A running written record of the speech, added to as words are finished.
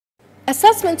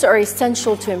Assessments are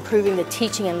essential to improving the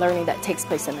teaching and learning that takes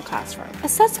place in the classroom.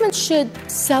 Assessments should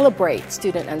celebrate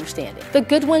student understanding. The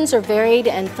good ones are varied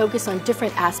and focus on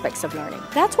different aspects of learning.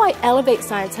 That's why Elevate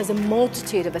Science has a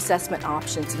multitude of assessment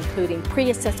options, including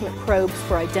pre-assessment probes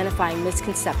for identifying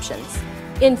misconceptions,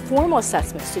 informal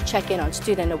assessments to check in on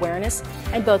student awareness,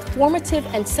 and both formative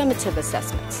and summative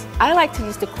assessments. I like to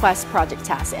use the Quest project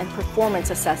tasks and performance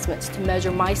assessments to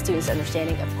measure my students'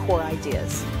 understanding of core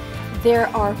ideas.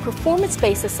 There are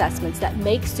performance-based assessments that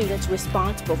make students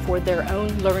responsible for their own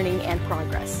learning and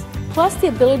progress. Plus, the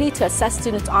ability to assess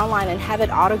students online and have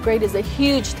it auto-grade is a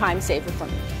huge time saver for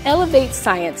me. Elevate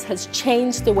Science has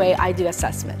changed the way I do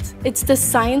assessments. It's the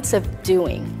science of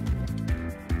doing.